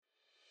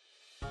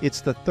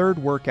It's the third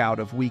workout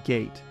of week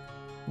 8.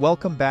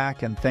 Welcome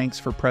back and thanks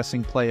for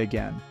pressing play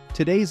again.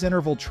 Today's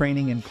interval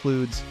training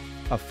includes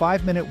a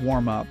 5-minute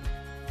warm-up,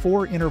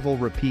 4 interval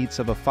repeats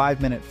of a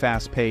 5-minute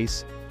fast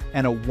pace,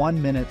 and a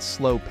 1-minute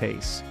slow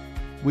pace.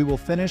 We will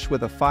finish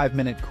with a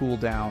 5-minute cool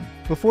down.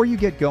 Before you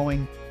get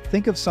going,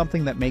 think of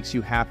something that makes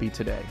you happy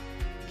today.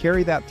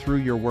 Carry that through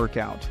your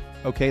workout.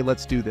 Okay,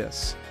 let's do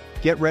this.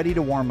 Get ready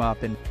to warm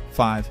up in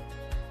 5,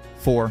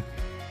 4,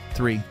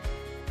 3,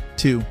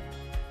 2,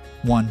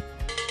 1.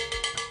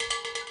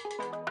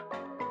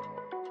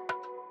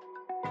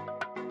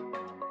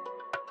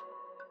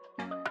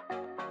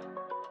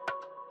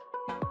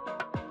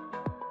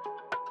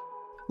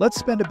 Let's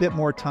spend a bit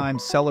more time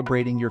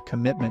celebrating your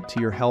commitment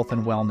to your health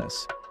and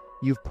wellness.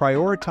 You've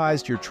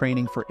prioritized your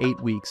training for 8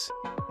 weeks,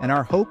 and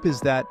our hope is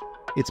that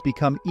it's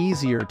become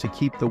easier to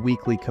keep the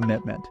weekly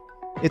commitment.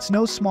 It's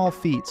no small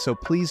feat, so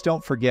please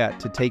don't forget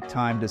to take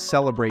time to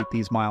celebrate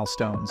these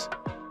milestones.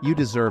 You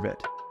deserve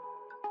it.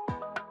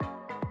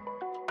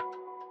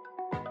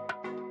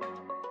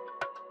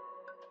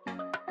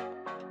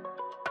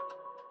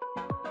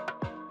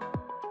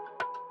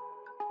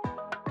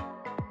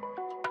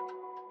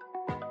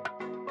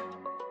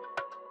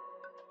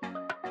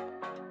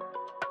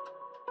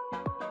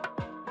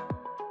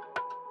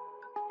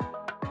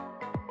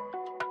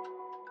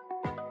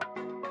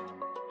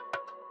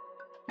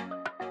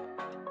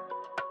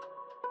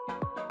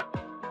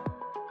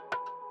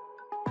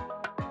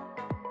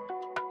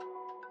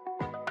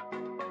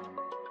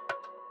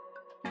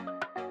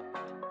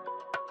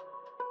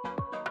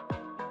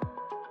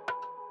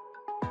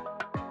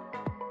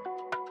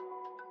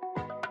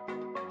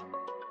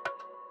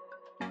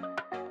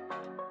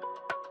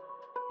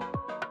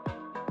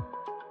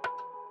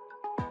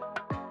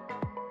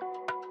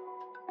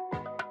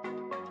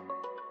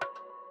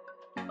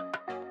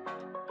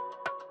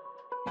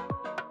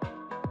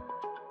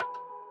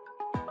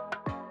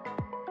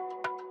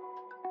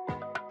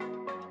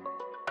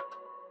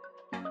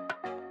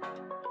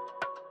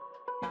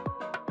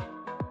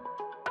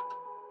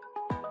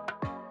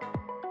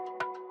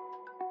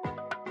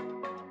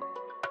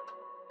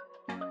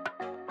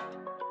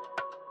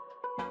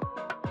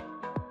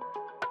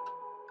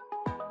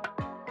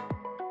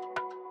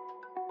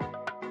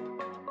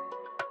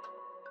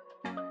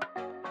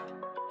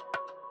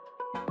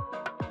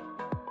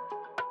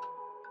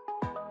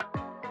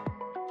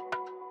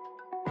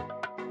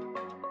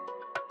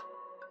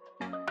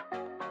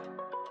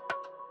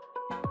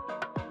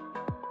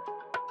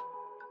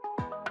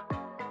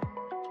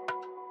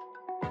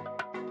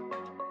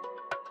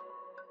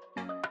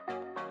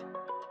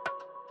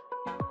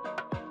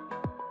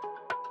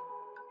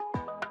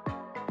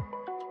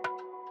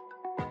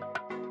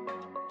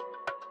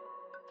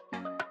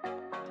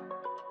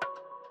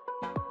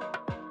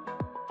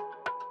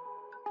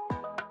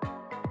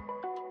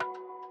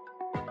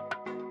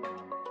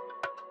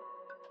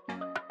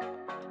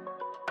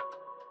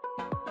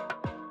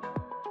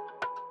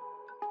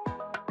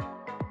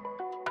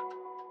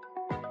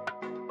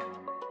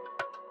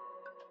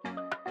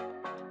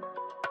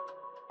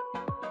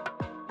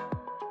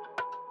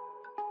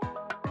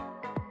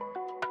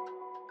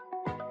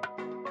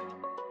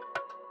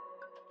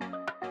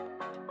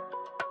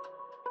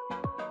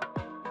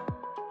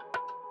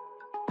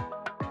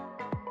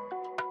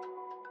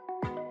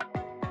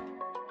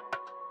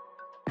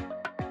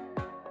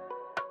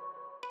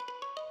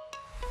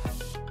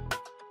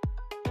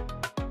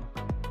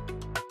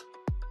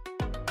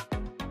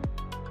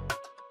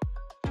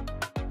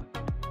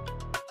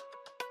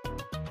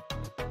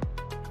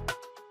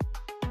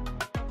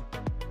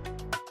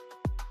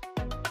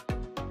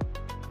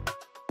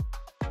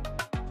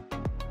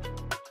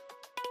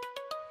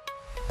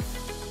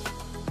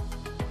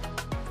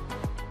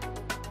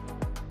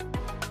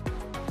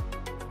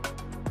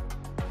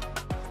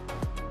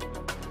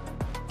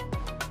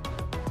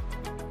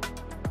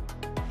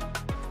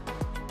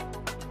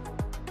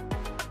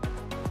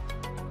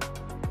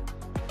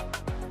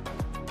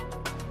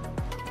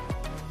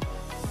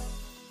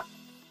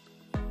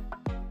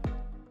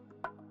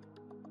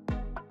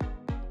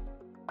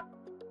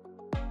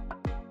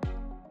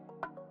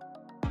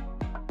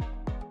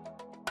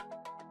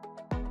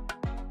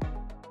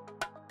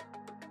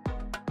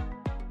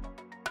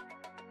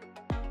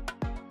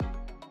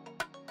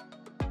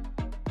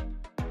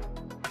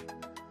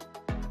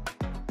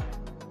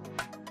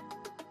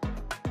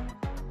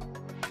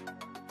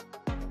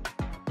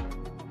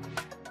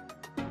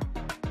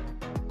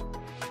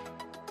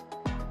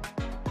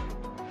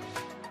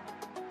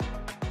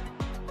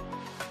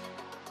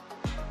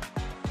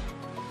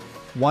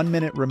 One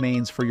minute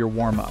remains for your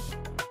warm-up.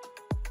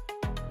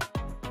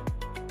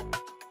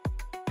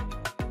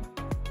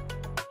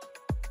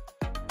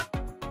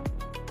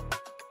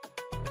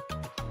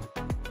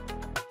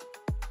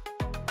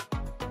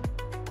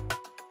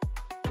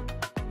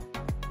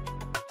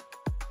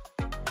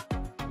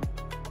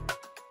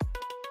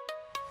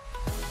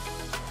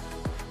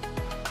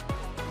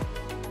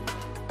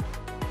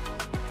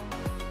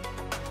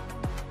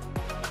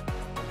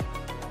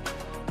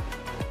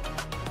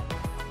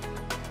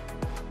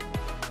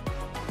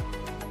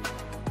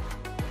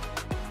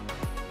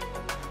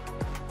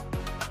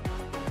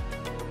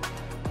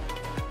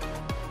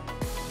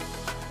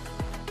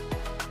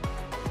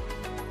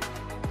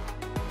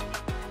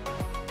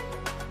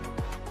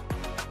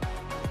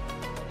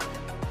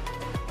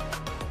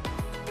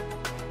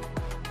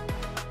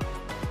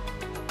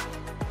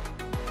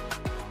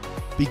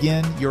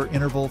 Begin your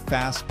interval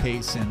fast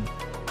pace in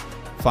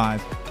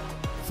 5,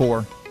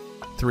 4,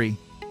 3,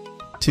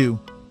 2,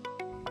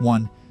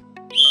 1.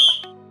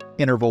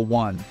 Interval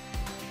 1.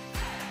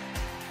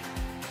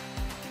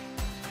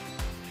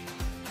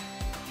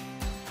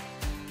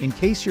 In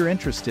case you're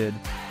interested,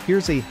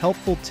 here's a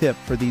helpful tip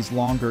for these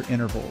longer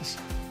intervals.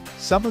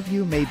 Some of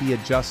you may be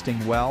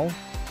adjusting well,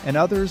 and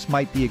others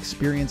might be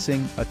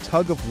experiencing a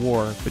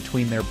tug-of-war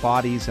between their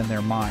bodies and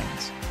their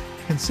minds.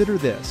 Consider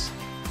this.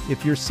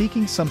 If you're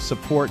seeking some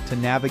support to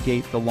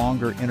navigate the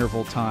longer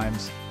interval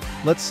times,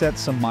 let's set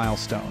some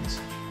milestones.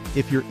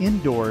 If you're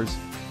indoors,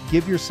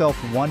 give yourself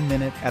 1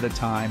 minute at a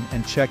time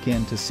and check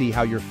in to see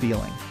how you're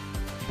feeling.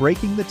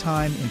 Breaking the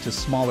time into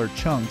smaller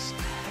chunks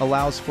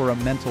allows for a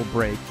mental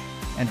break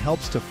and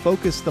helps to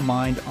focus the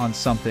mind on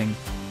something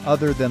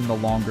other than the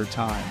longer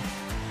time.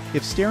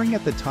 If staring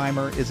at the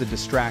timer is a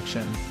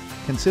distraction,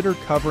 consider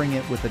covering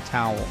it with a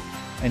towel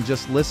and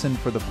just listen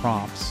for the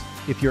prompts.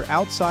 If you're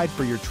outside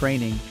for your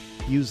training,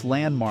 use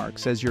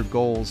landmarks as your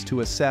goals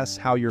to assess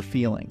how you're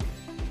feeling.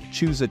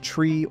 Choose a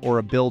tree or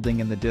a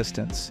building in the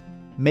distance.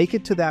 Make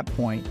it to that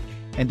point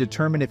and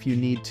determine if you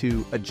need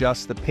to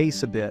adjust the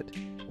pace a bit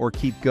or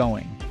keep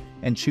going,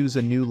 and choose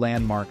a new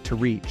landmark to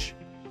reach.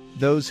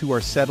 Those who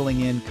are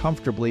settling in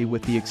comfortably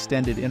with the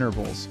extended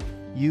intervals,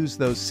 use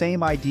those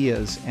same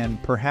ideas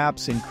and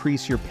perhaps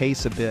increase your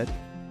pace a bit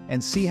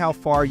and see how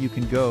far you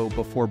can go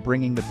before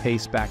bringing the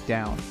pace back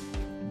down.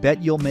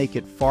 Bet you'll make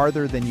it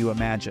farther than you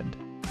imagined.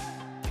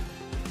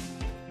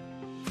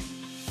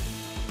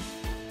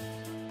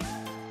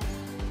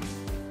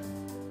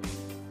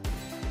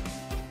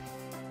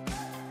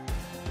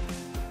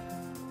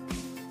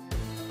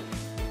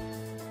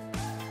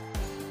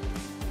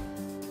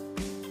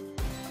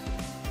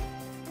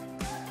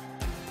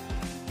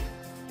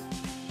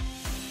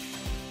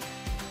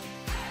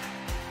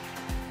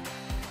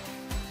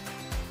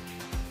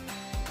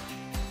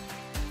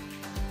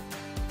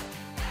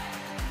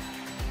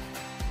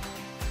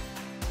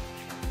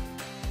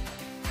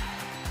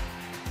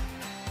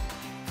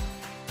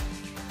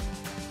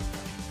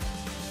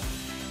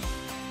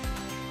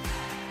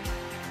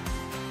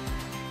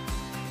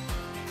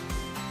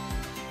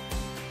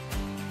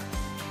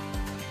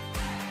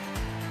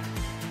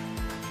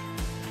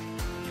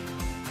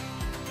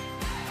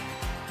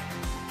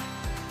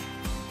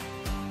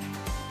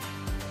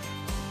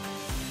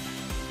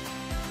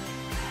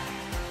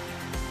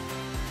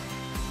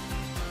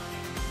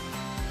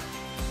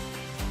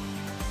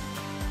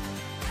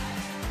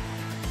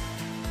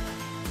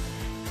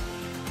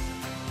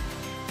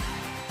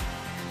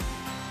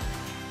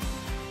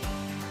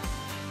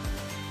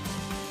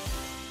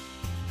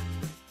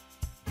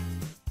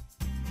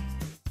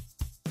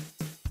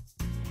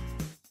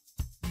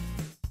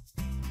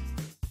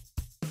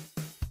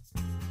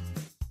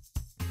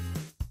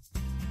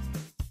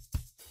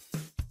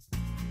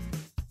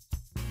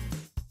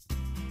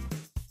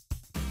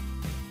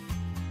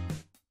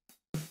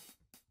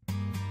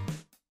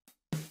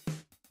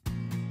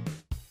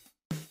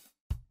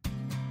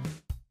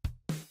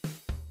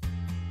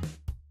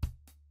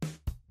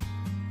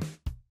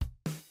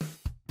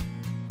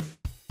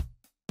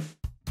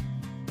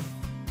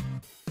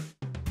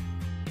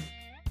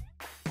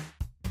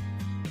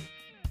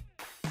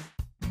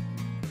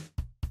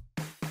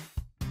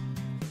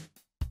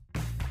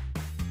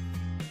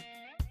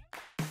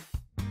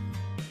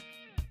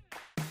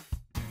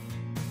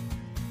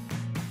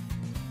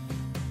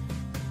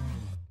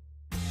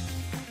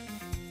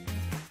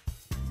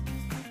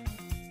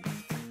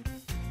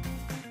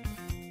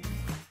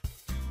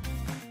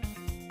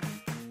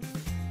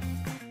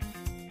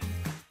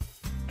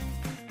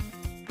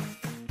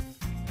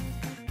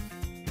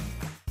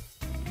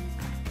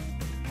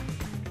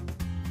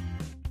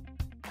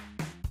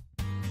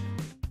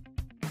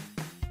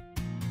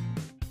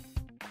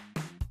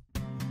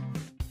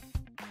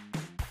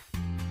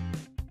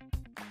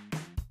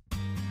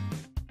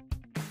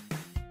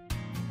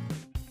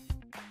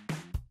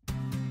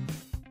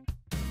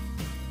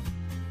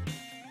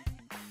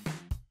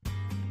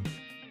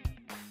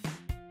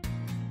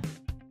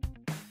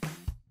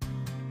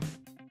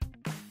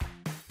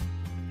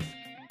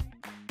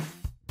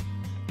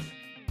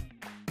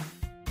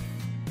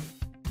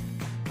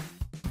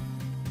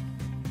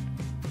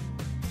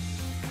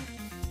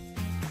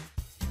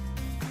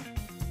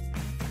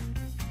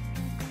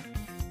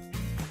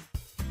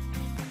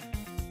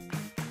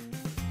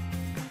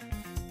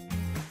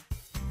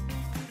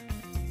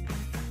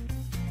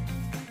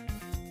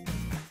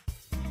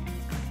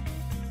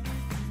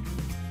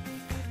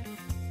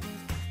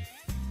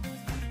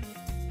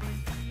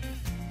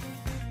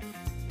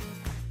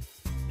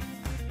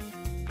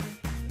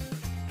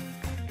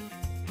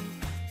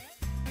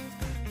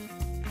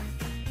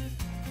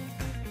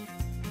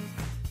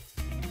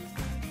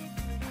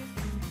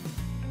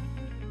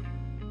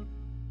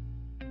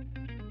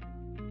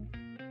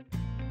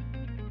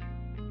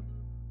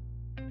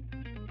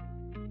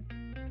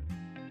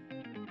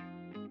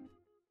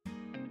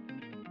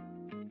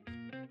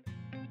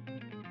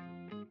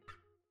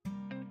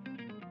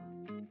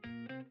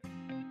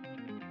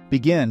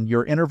 Begin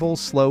your interval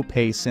slow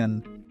pace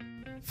in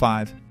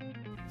 5,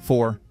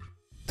 4,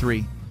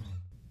 3,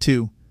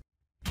 2,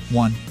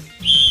 1.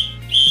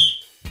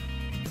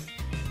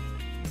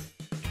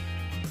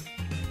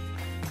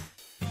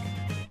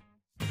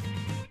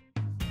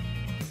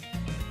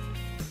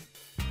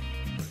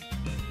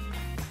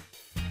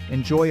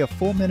 Enjoy a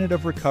full minute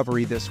of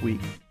recovery this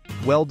week.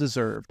 Well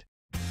deserved.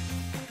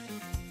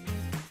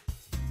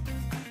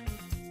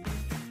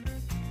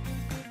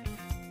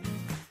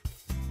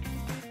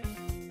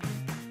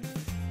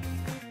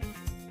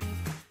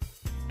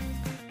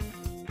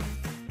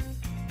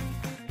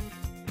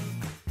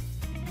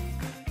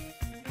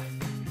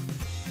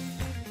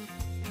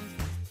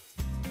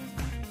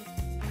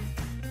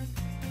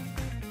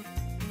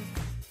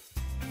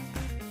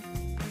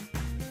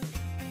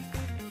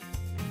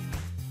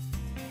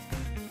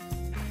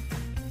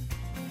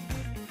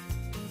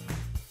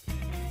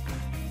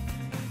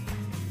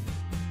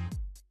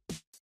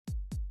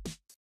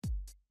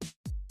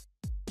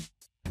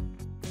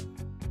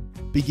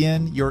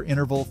 Begin your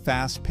interval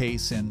fast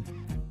pace in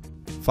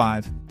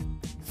 5,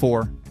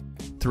 4,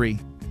 3,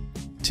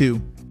 2,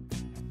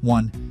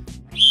 1.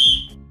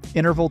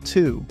 Interval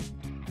 2.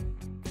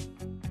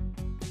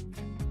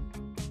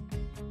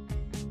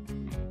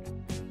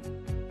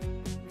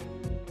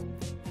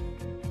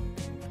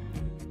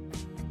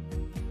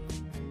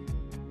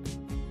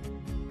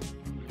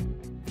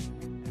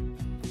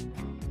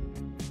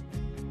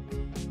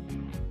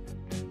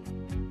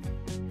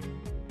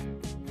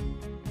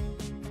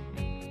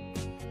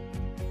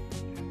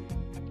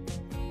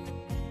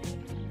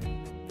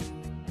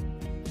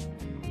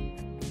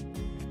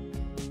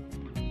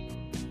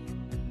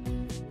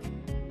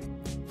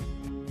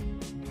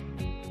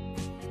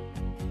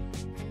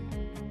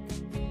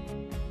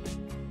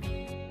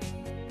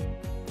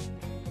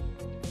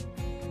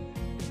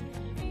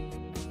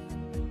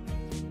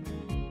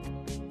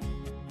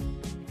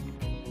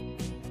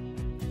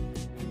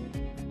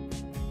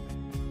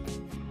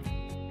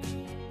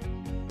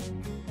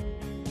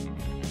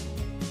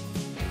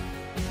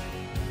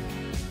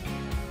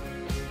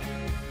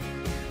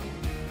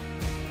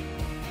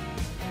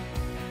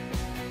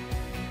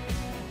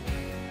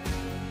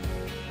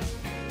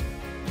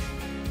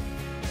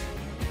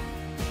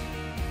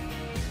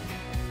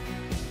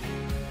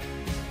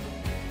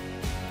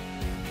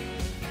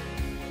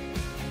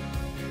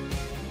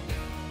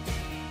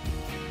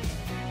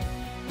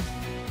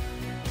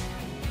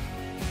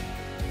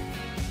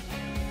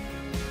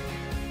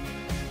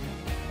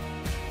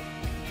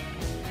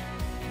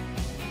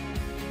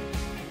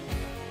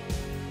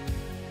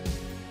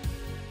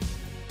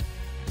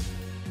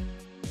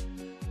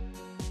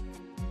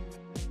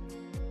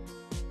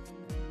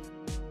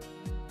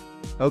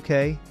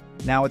 Okay,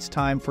 now it's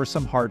time for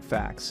some hard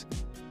facts.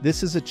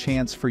 This is a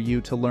chance for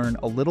you to learn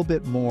a little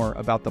bit more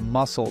about the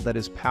muscle that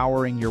is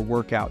powering your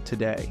workout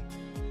today.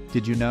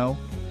 Did you know?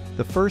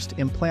 The first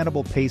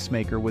implantable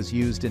pacemaker was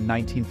used in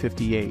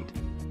 1958.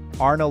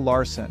 Arne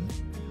Larsson,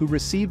 who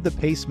received the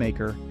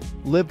pacemaker,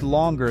 lived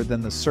longer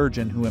than the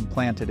surgeon who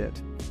implanted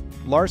it.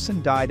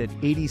 Larsson died at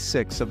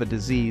 86 of a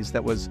disease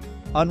that was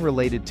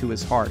unrelated to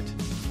his heart.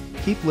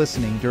 Keep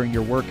listening during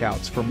your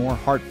workouts for more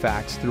heart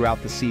facts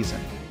throughout the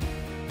season.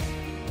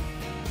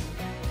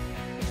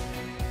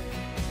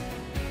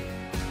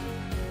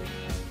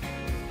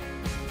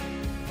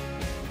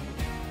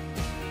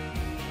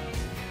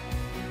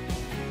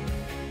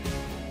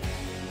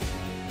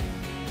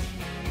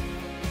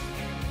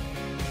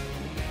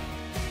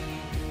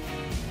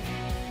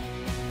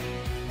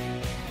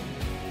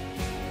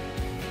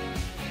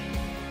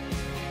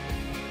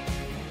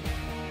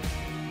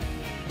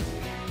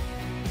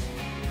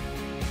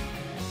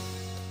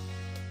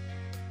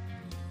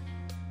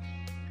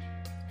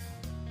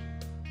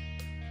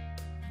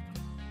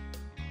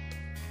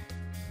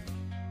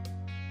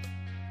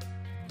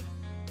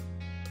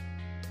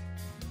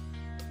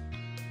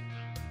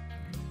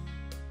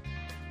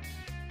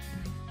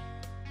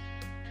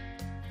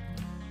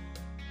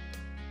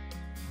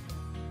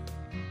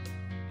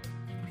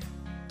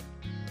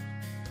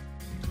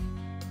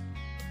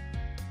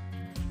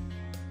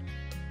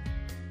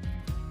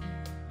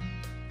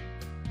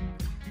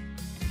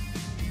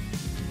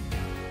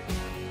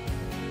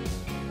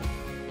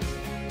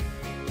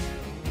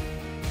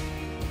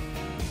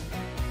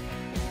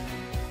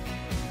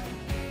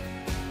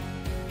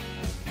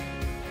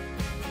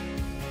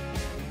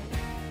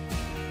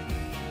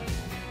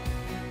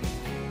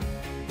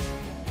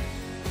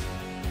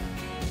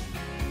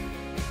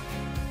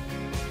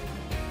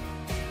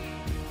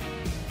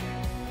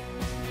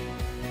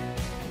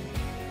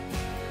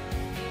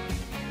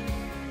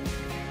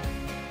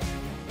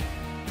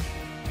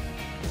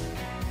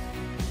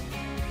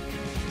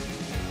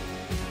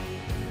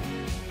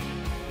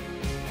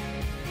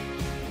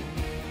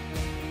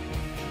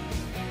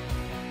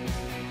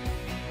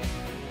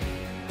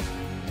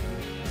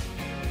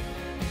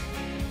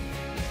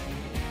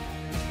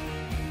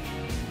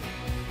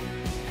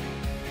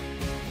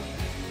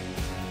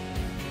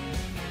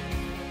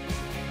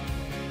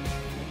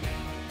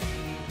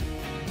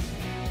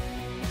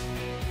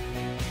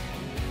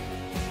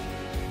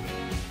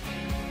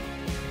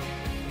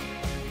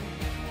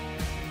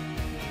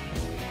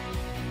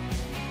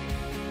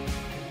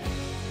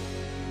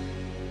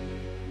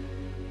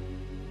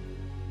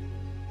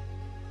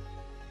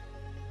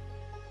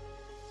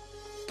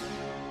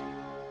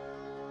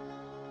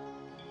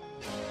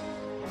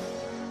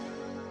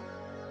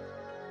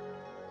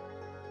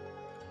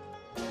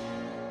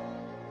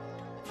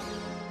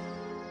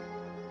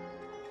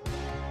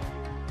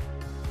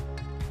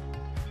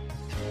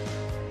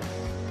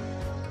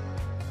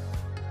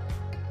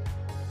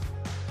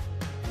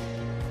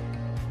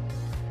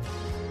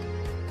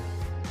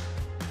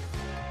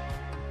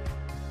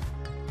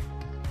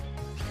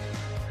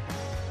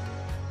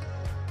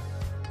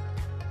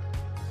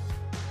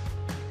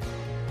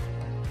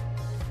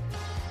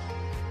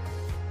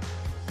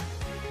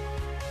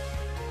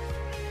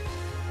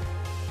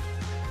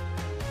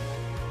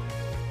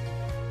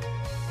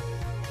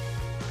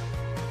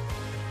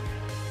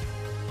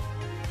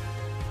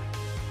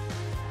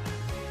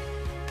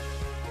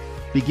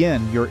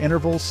 Begin your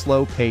interval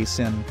slow pace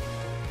in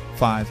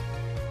 5,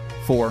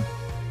 4,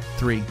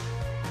 3,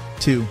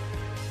 2,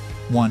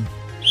 1.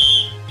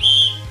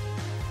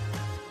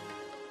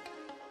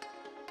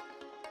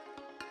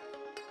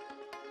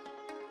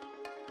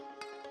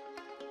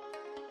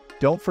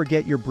 Don't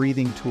forget your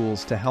breathing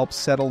tools to help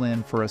settle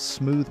in for a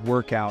smooth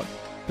workout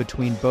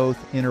between both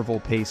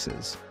interval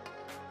paces.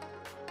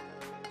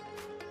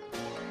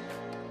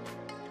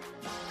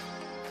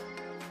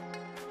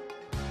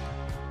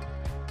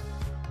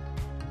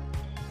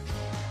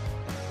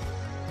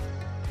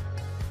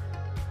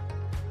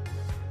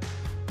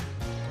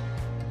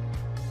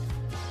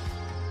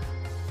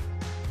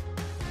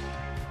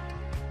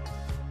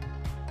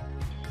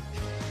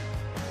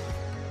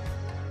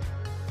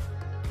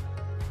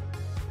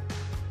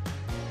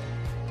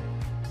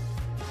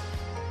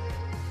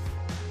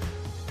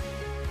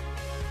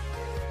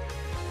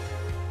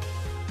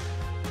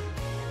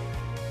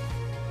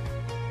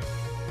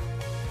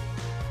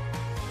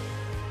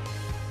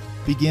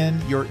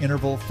 Begin your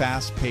interval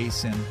fast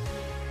pace in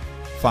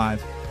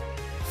 5,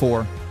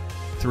 4,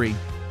 3,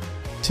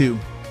 2,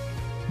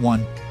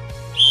 1.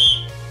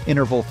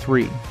 Interval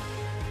 3.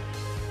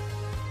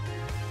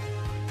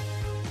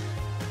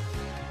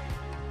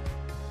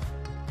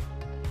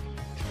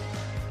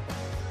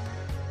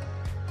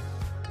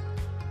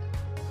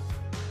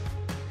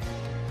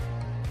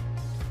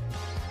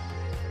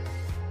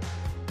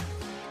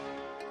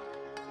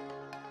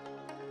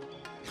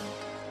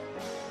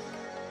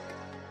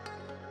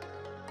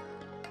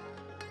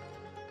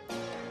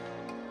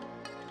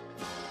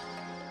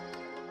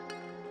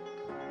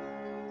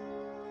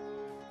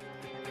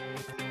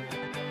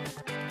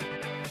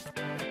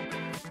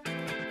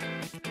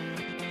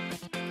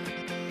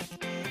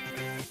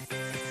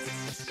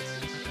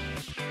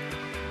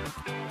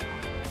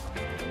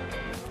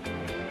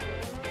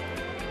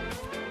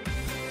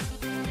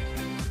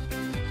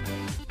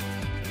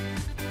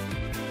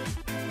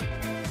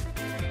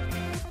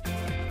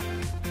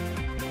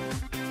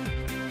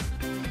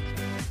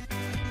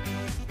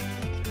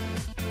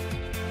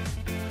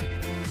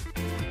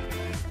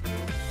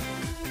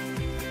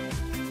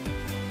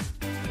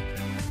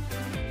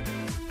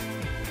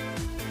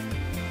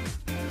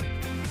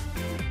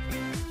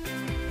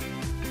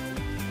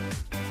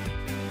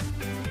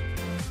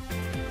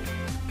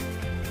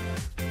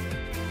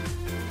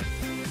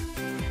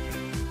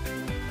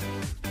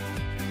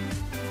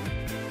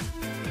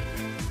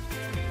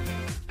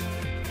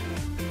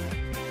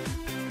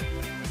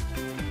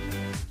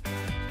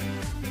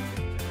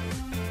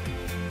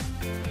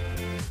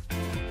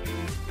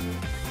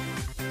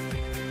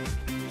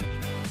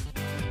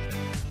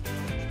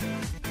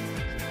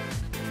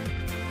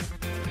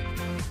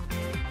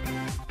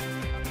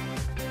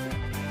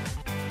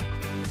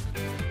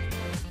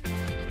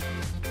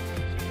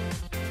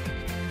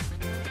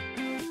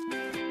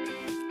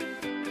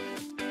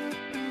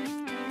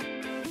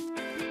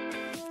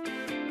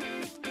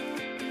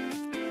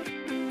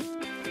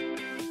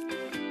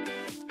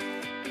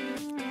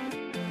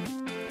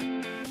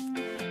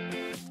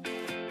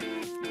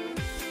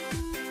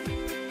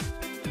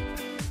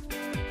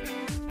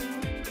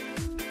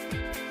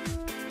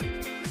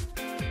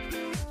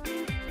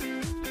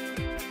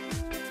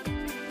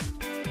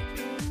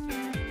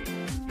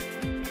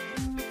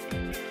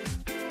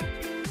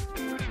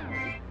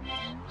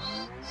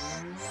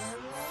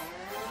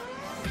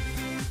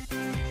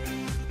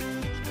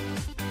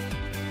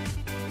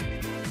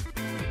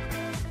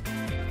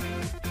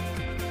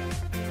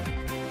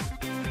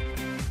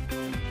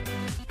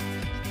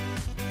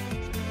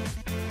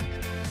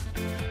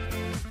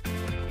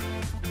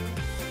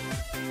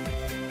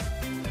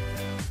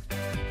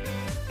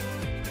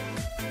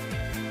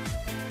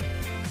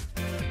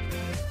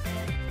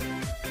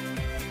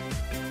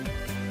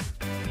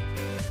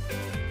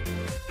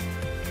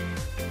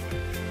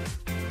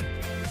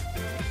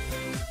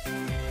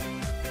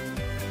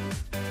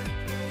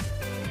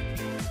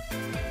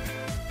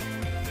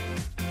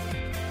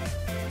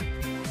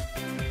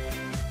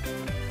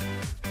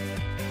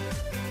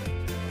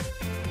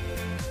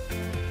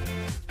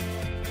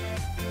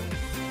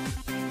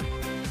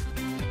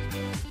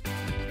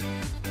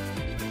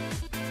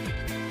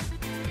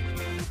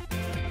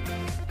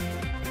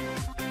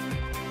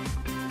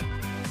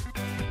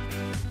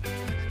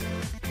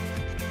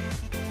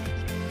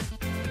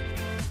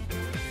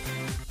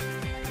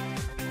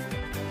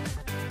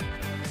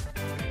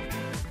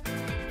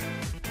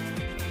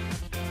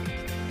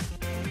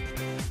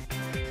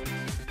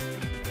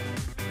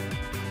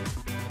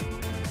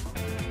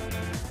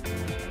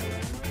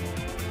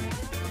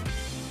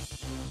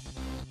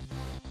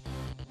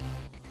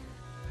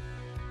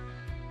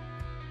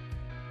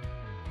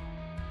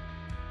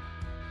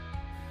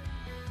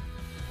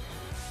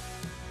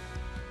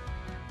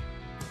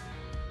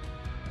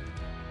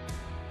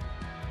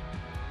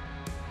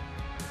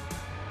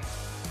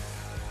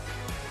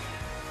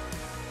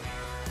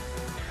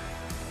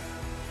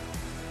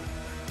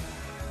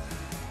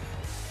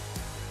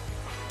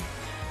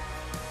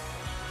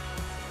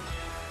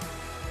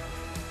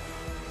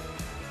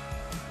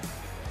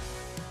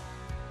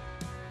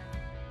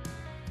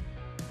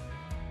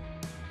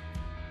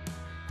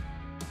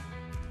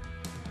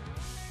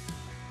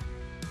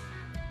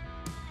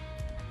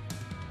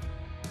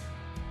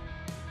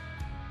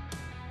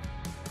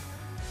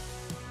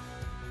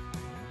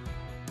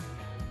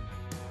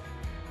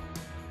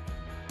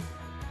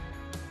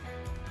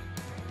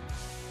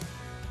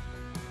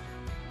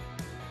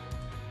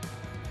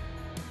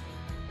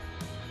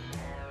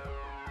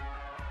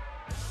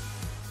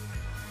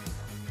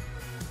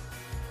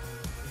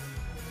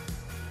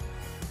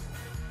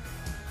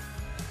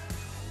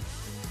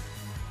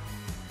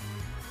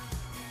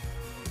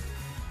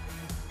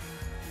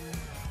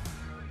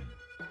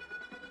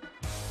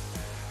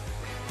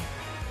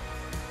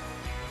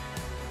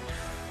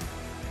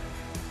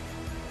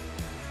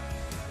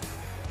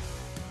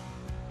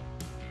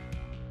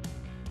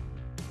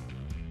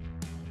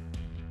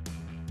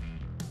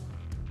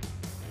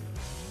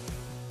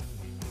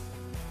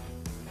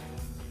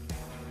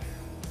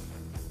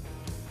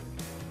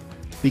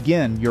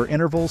 Begin your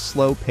interval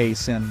slow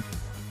pace in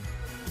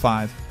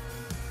 5,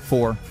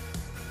 4,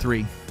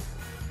 3,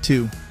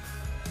 2,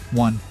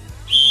 1.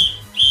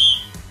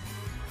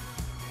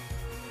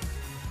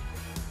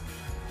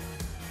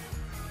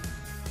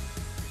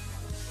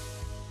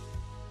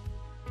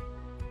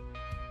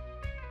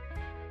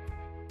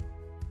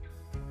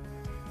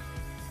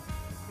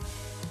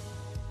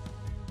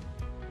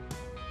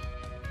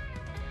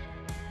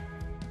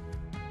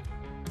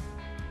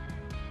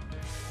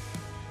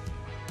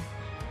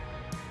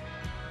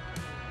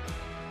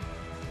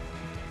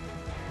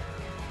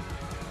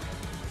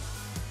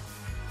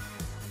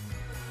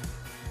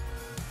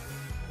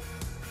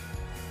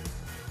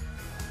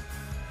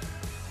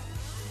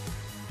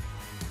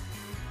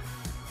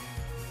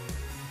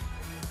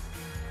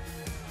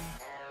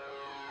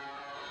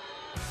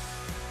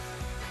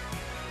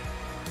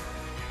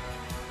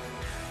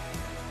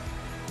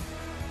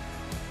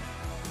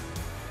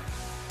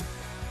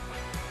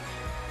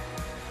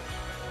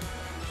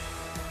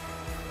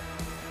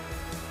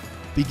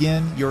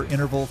 Begin your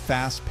interval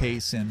fast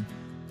pace in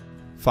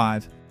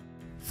 5,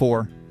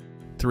 4,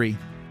 3,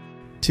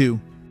 2,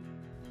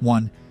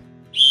 1.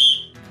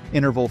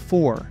 Interval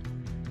 4.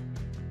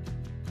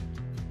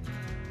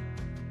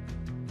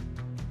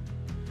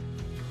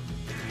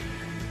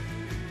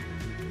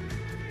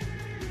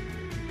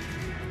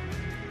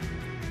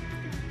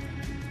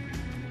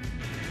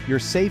 Your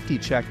safety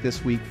check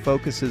this week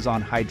focuses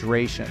on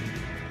hydration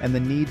and the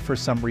need for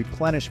some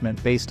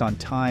replenishment based on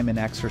time and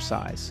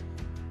exercise.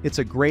 It's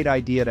a great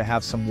idea to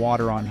have some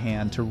water on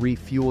hand to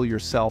refuel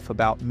yourself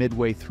about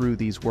midway through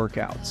these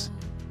workouts.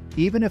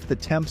 Even if the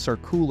temps are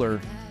cooler,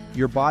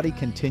 your body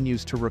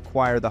continues to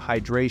require the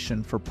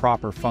hydration for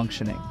proper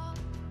functioning.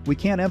 We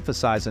can't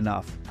emphasize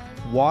enough,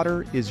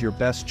 water is your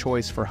best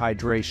choice for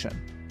hydration.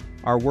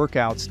 Our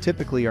workouts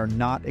typically are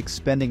not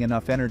expending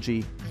enough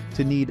energy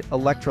to need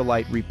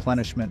electrolyte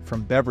replenishment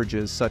from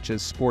beverages such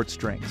as sports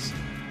drinks.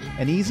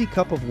 An easy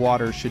cup of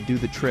water should do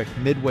the trick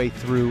midway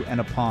through and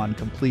upon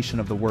completion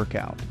of the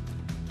workout.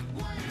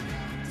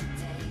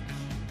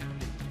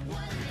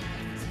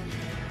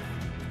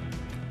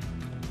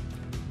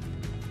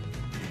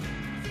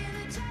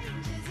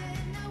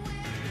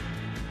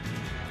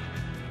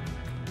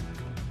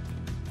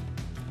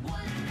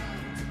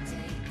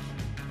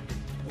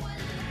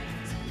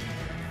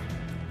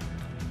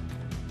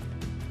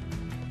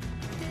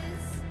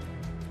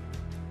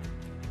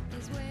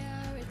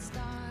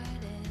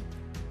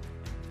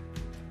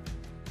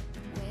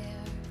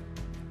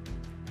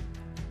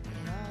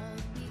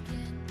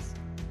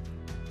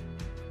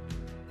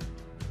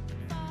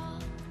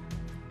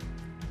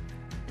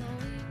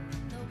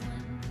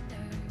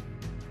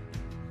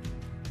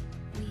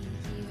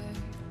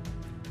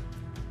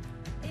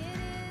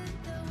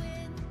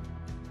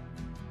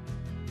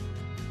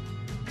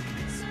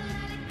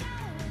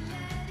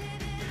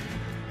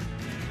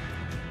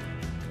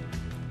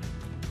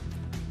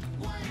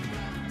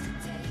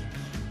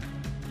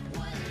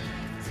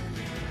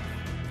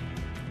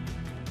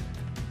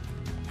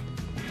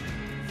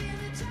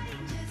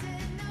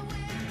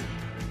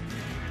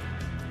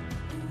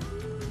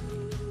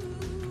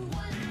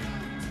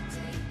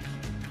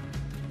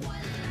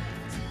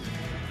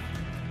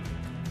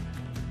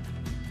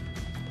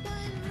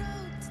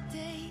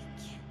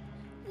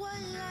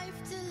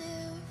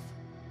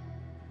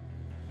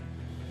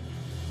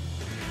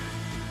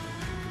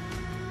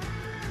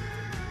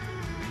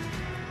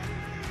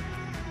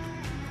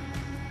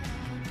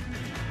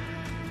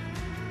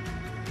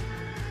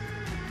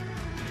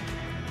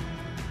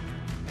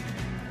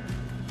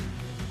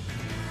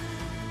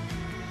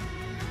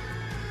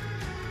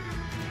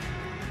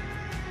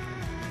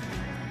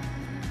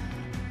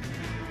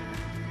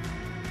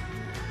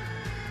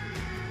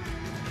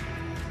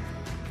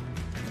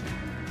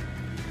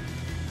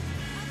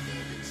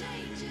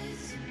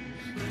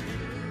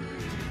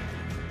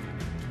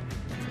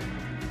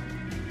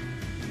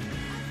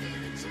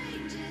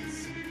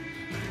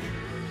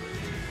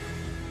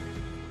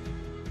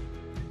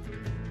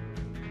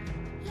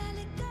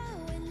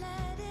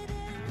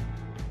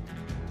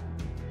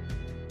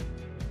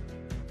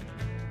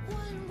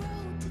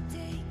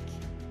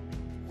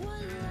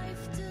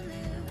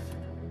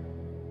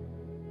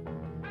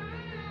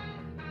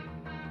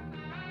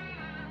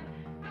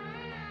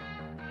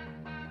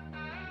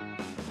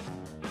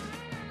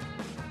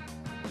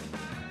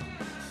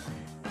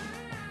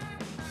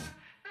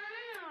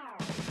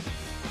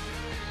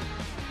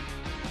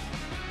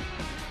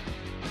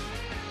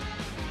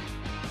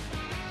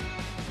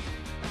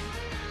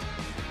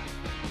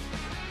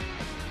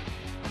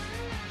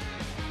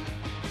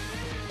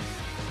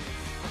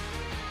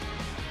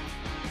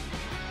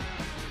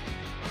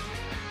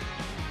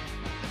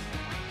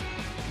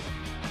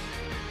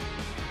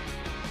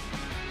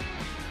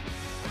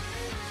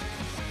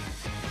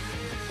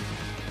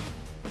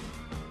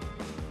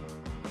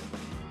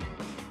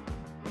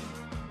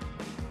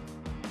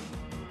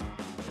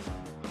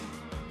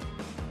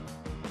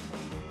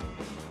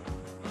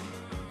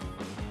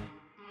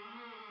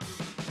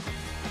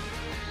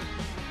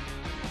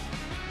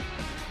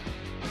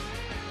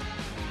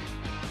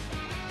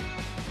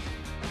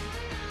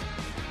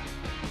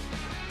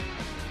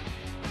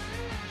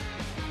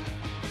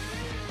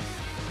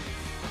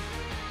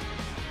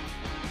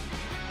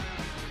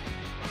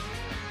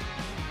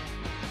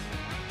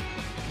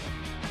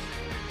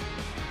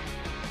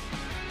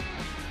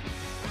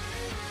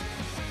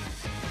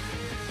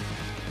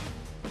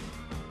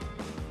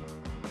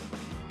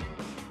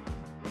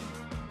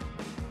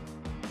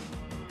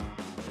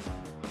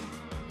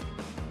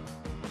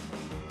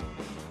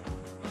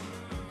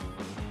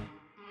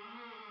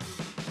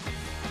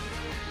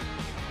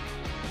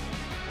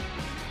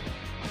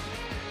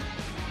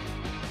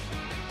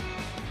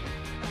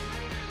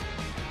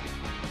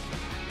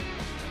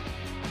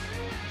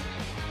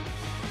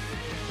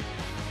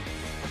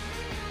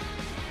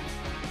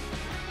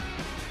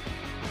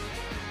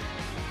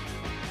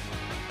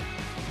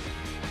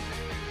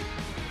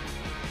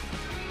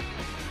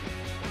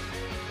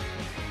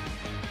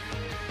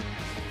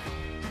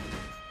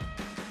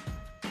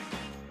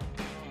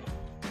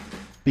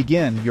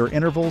 Begin your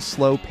interval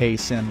slow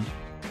pace in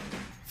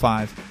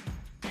 5,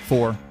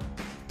 4,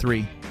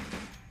 3,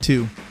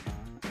 2,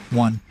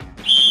 1.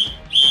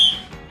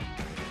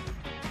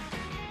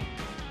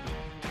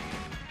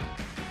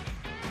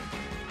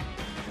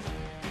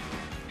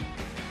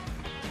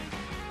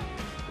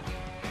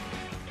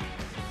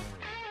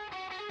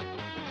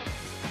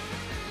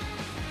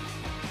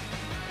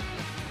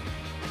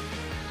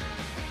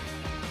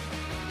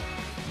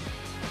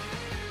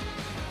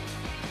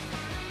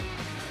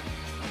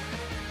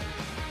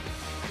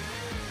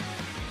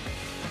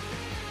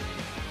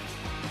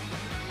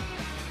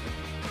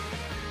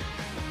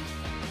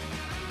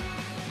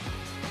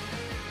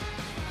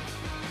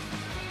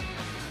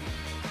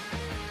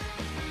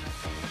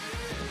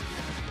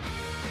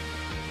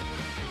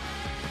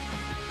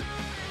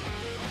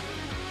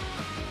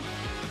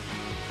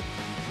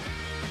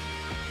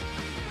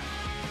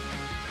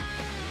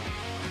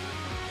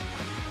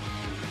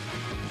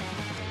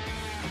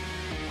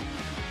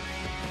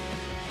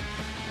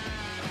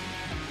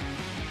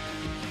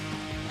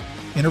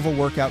 Interval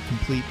workout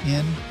complete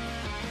in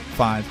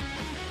 5,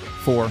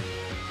 4,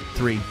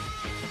 3,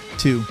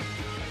 2,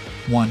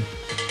 1.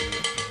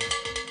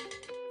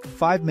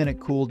 5-minute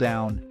cool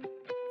down.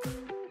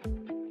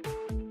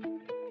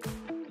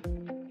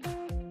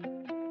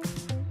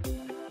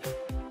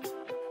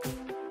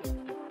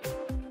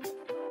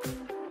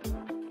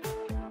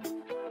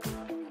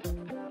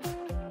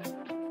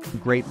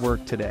 Great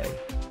work today.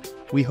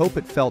 We hope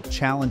it felt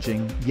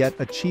challenging yet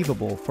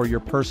achievable for your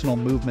personal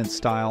movement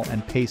style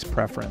and pace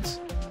preference.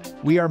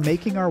 We are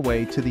making our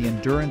way to the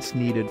endurance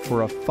needed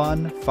for a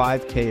fun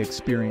 5K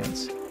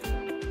experience.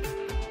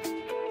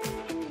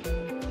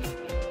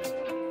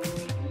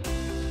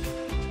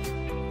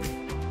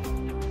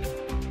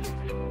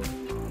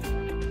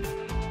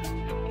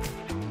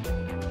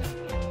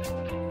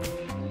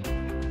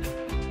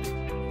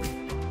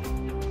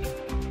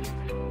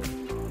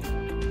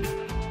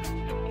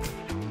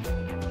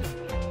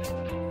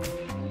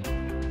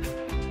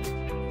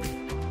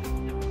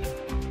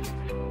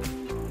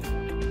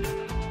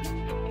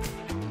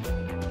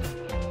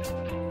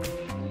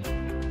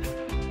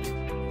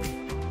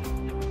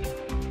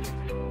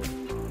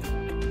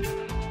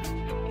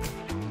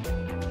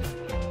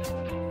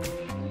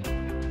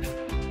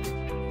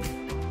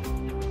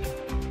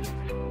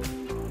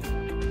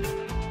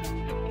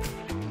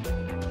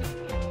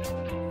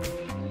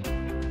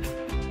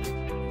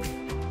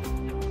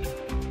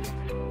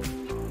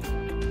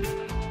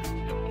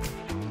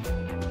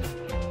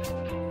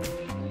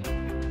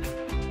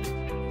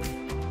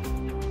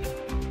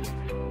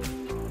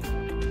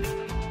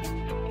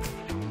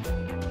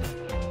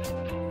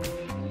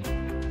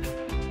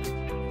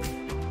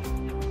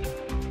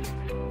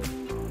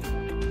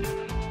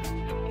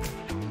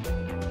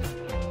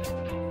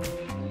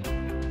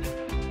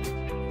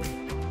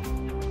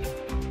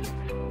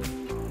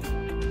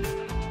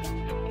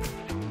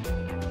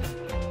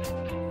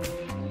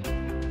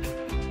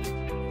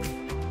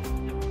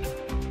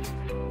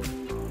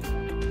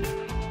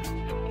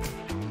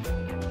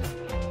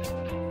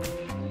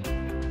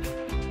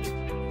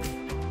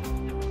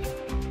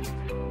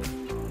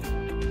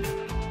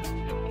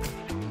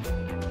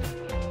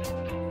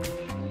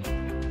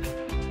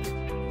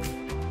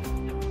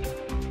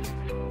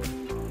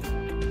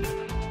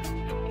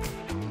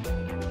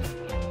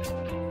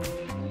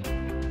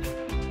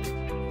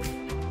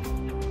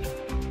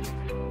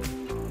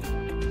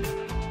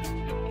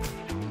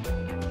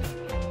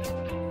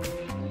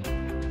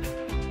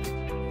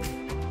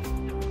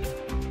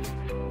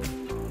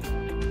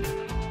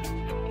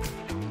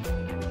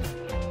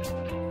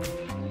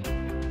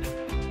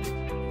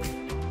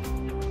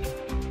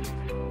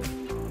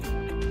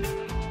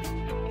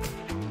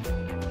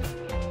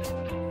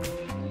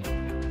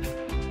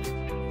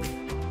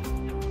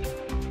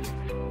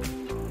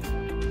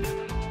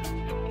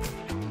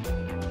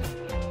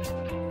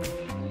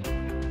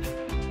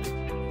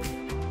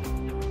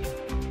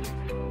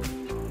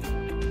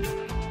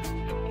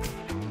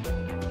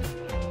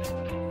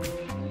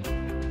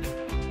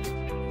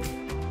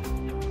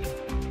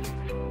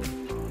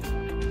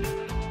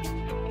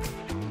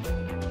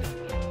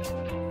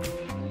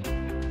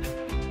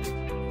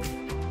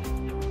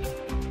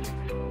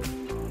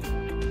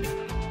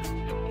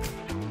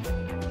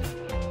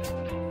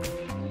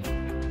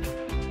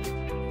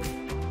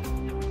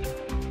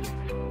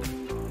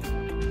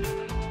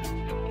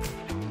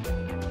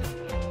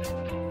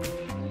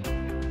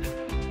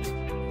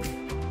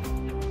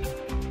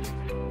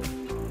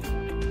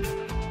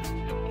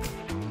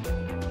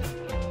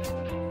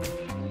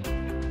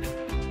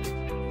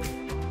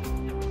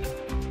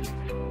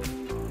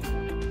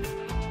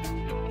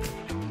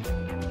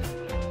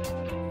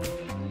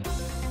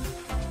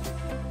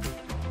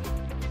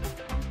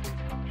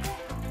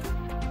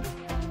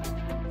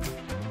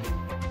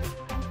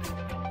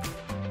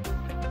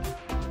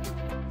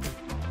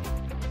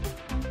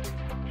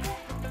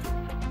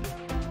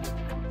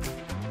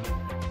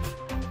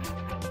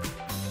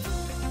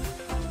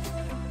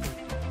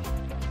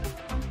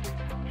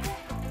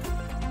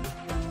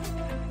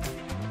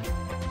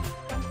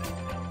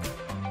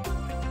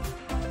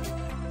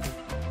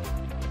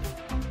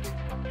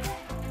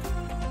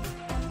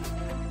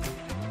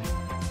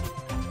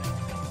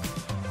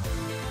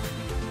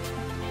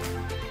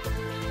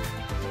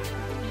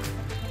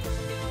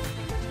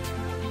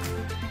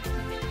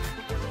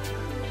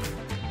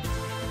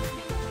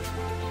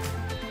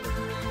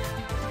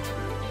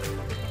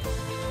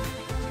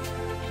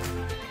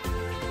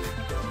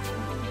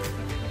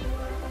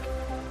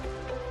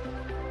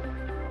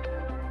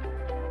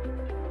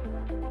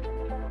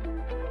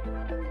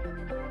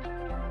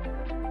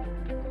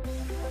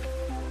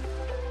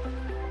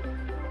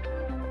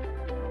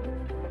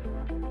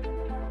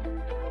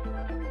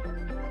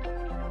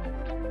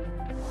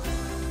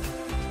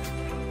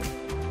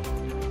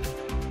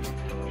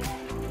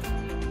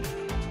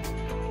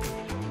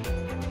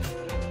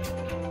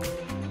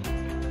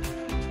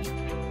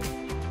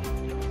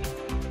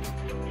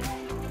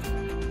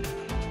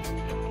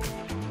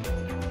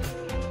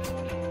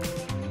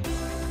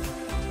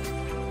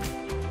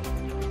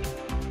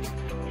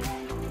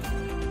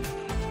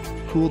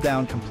 cool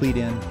down complete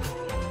in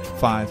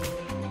 5,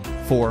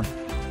 4,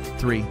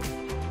 3,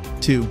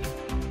 2,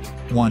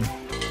 1.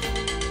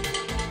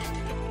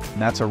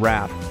 And that's a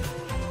wrap.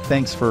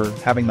 Thanks for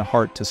having the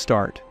heart to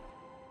start.